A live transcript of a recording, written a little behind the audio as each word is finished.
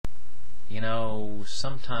You know,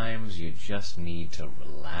 sometimes you just need to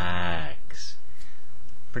relax.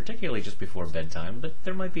 Particularly just before bedtime, but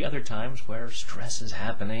there might be other times where stress is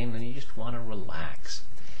happening and you just want to relax.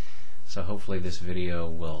 So hopefully this video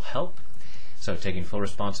will help. So taking full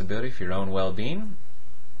responsibility for your own well-being,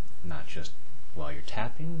 not just while you're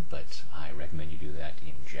tapping, but I recommend you do that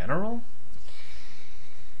in general.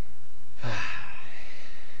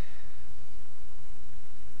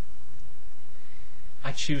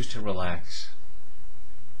 I choose to relax,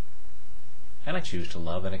 and I choose to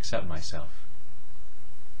love and accept myself.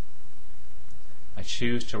 I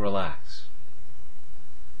choose to relax,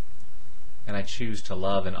 and I choose to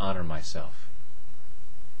love and honor myself.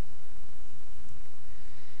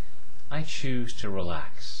 I choose to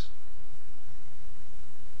relax.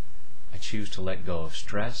 I choose to let go of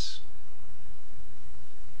stress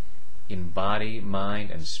in body, mind,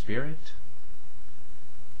 and spirit.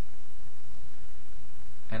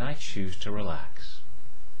 And I choose to relax.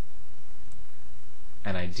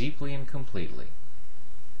 And I deeply and completely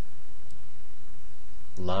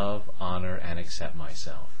love, honor, and accept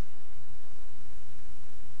myself.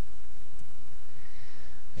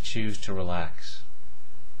 I choose to relax.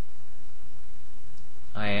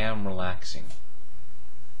 I am relaxing.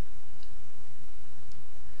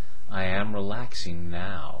 I am relaxing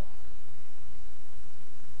now.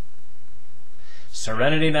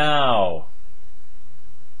 Serenity now.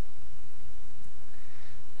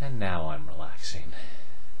 And now I'm relaxing.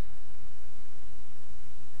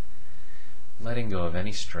 Letting go of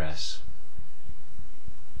any stress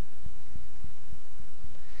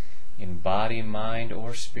in body, mind,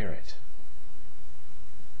 or spirit.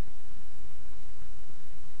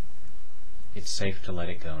 It's safe to let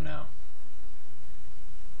it go now.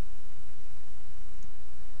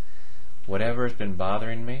 Whatever has been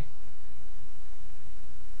bothering me,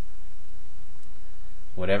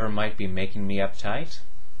 whatever might be making me uptight,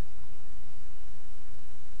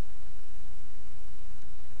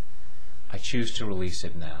 I choose to release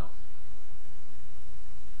it now.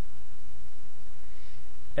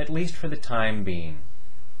 At least for the time being.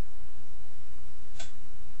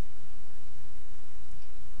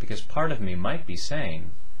 Because part of me might be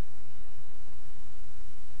saying,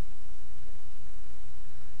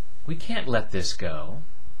 we can't let this go.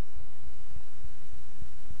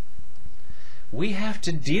 We have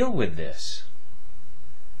to deal with this.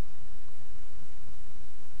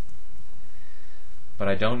 But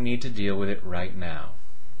I don't need to deal with it right now.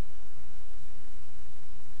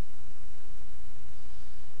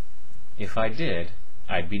 If I did,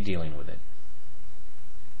 I'd be dealing with it.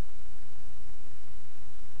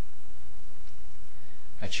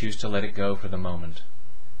 I choose to let it go for the moment.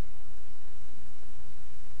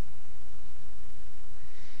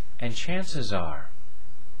 And chances are,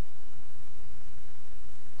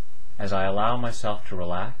 as I allow myself to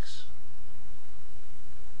relax,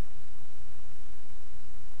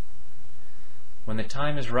 when the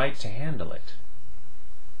time is right to handle it,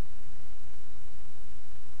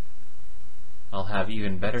 I'll have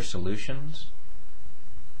even better solutions,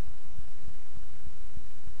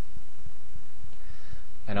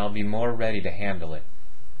 and I'll be more ready to handle it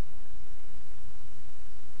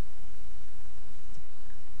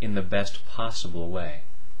in the best possible way.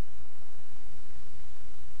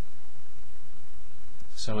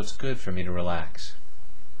 So it's good for me to relax.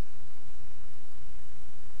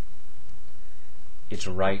 It's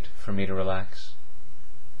right for me to relax.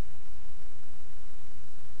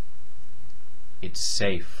 It's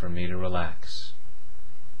safe for me to relax.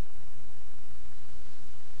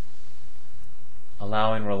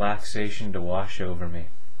 Allowing relaxation to wash over me.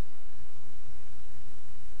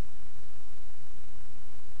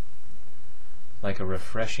 Like a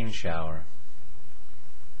refreshing shower.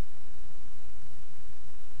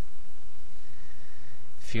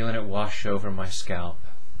 Feeling it wash over my scalp.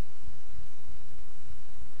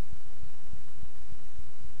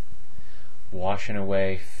 Washing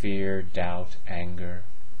away fear, doubt, anger.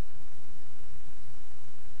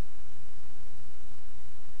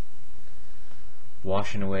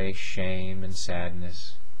 Washing away shame and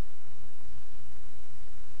sadness.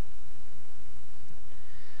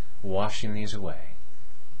 Washing these away.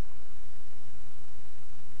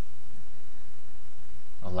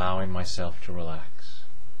 Allowing myself to relax.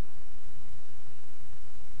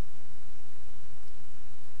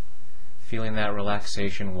 Feeling that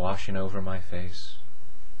relaxation washing over my face.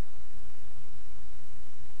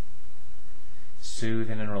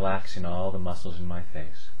 Soothing and relaxing all the muscles in my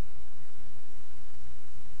face.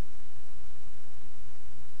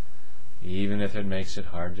 Even if it makes it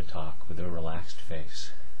hard to talk with a relaxed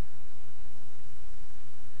face.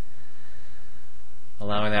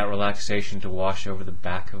 allowing that relaxation to wash over the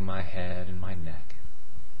back of my head and my neck.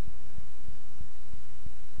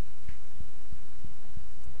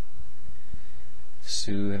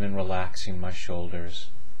 Soothing and relaxing my shoulders.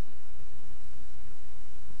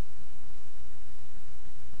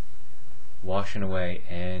 Washing away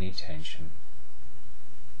any tension.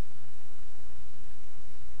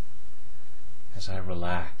 As I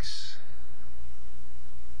relax,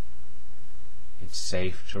 it's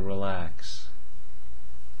safe to relax.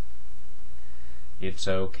 It's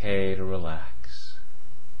okay to relax.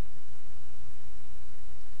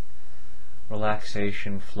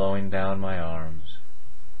 Relaxation flowing down my arms,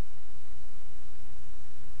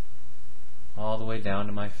 all the way down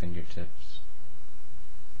to my fingertips.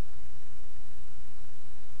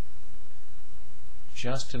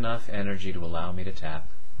 Just enough energy to allow me to tap.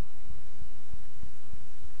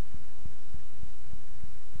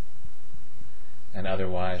 And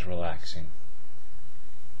otherwise relaxing.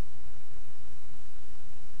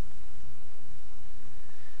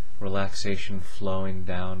 Relaxation flowing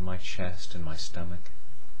down my chest and my stomach.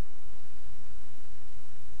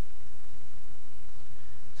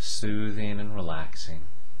 Soothing and relaxing.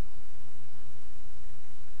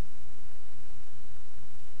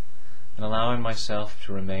 And allowing myself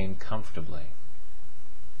to remain comfortably.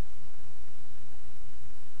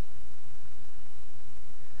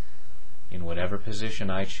 In whatever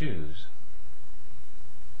position I choose.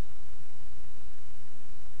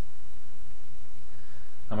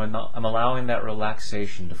 I'm allowing that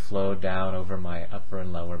relaxation to flow down over my upper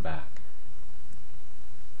and lower back.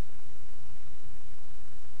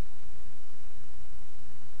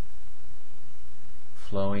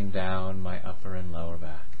 Flowing down my upper and lower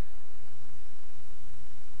back.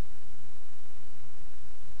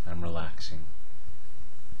 I'm relaxing.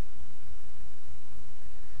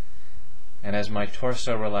 And as my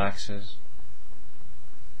torso relaxes,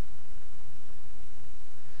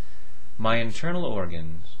 my internal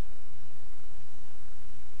organs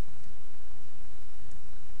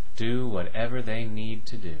do whatever they need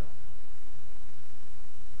to do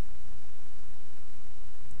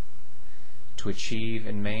to achieve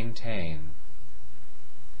and maintain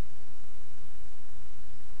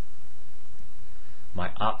my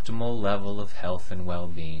optimal level of health and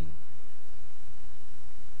well-being.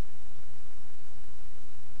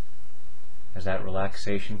 As that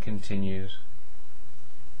relaxation continues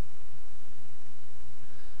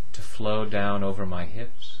to flow down over my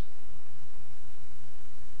hips,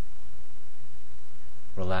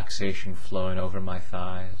 relaxation flowing over my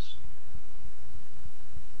thighs,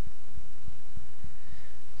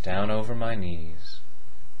 down over my knees,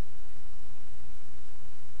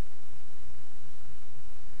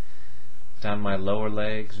 down my lower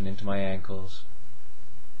legs and into my ankles,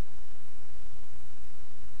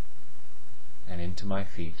 and into my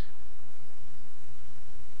feet.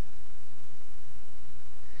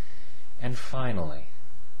 And finally,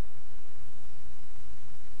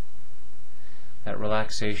 that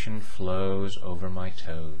relaxation flows over my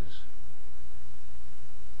toes.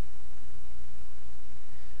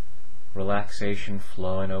 Relaxation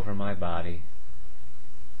flowing over my body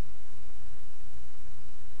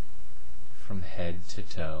from head to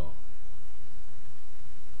toe.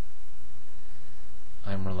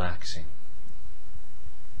 I'm relaxing.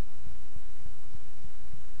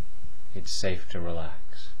 It's safe to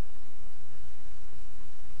relax.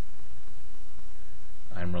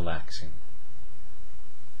 I'm relaxing.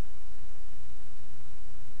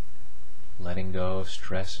 Letting go of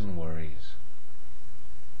stress and worries.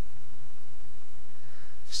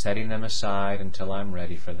 Setting them aside until I'm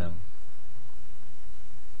ready for them.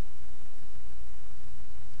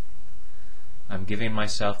 I'm giving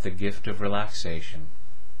myself the gift of relaxation.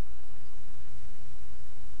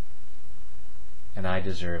 And I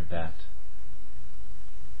deserve that.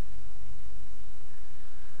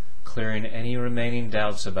 Clearing any remaining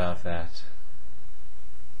doubts about that.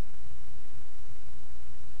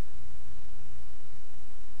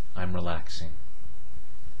 I'm relaxing.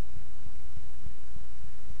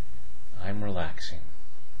 I'm relaxing.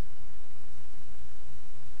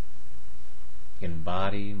 In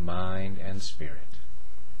body, mind, and spirit.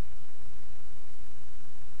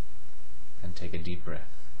 And take a deep breath.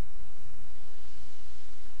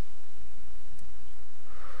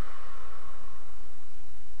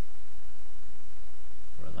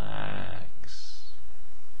 Relax.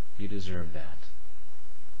 You deserve that.